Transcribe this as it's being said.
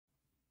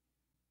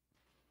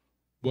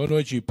Boa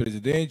noite,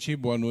 presidente.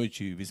 Boa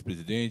noite,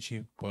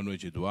 vice-presidente. Boa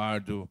noite,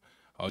 Eduardo,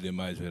 aos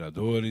demais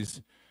vereadores.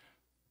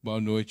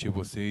 Boa noite a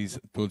vocês,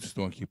 todos que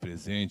estão aqui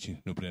presentes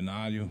no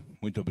plenário.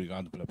 Muito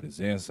obrigado pela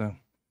presença.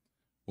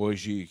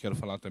 Hoje quero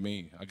falar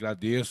também,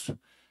 agradeço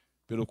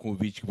pelo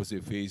convite que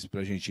você fez para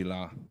a gente ir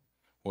lá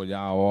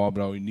olhar a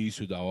obra, o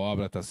início da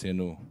obra está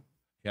sendo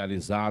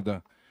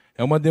realizada.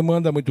 É uma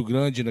demanda muito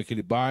grande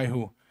naquele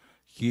bairro,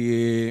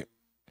 que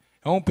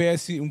é um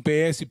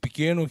PS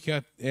pequeno que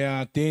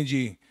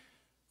atende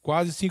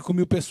quase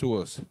 5.000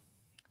 pessoas.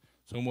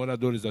 São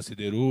moradores da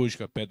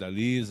Siderúrgica,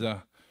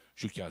 Pedaliza,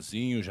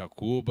 Juquiazinho,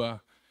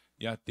 Jacuba,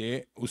 e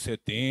até os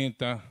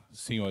 70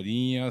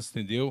 senhorinhas,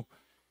 entendeu?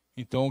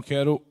 Então,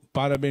 quero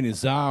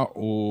parabenizar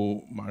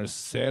o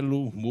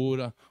Marcelo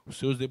Moura, os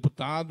seus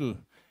deputados.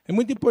 É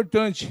muito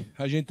importante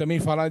a gente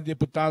também falar de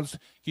deputados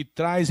que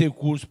trazem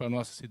recursos para a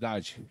nossa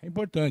cidade. É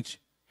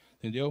importante,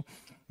 entendeu?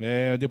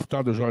 O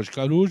deputado Jorge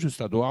Carujo,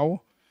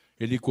 estadual,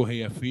 Eli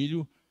Correia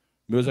Filho,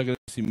 meus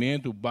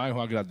agradecimentos, o bairro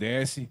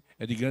agradece,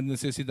 é de grande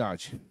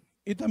necessidade.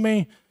 E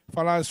também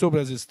falar sobre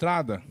as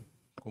estradas,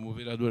 como o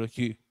vereador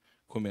aqui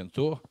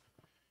comentou,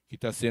 que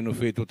está sendo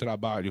feito o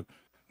trabalho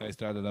na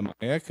Estrada da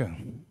Marreca,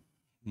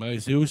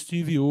 mas eu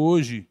estive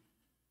hoje,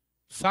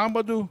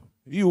 sábado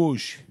e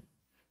hoje,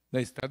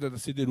 na Estrada da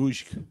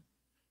Siderúrgica.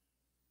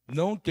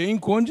 Não tem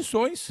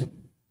condições.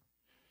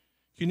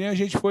 Que nem a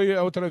gente foi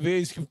a outra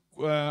vez, que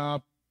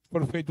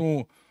foi feito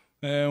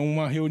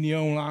uma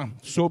reunião lá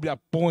sobre a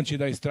ponte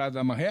da Estrada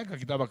da Marreca,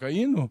 que estava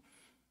caindo,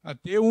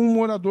 até um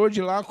morador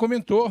de lá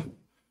comentou: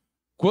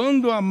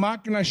 quando a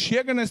máquina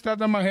chega na Estrada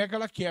da Marreca,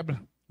 ela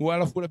quebra, ou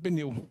ela fura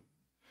pneu.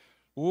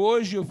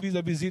 Hoje eu fiz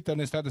a visita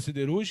na Estrada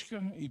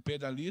Siderúrgica e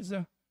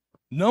Pedaliza,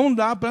 não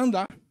dá para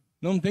andar,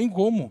 não tem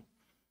como.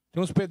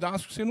 Tem uns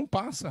pedaços que você não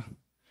passa.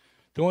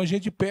 Então a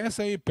gente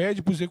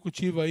pede para o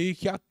executivo aí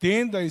que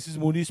atenda esses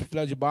munícipes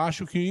lá de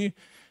baixo que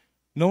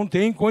não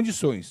tem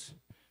condições.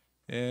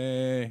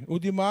 O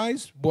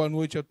demais, boa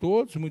noite a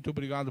todos, muito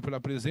obrigado pela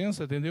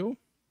presença, entendeu?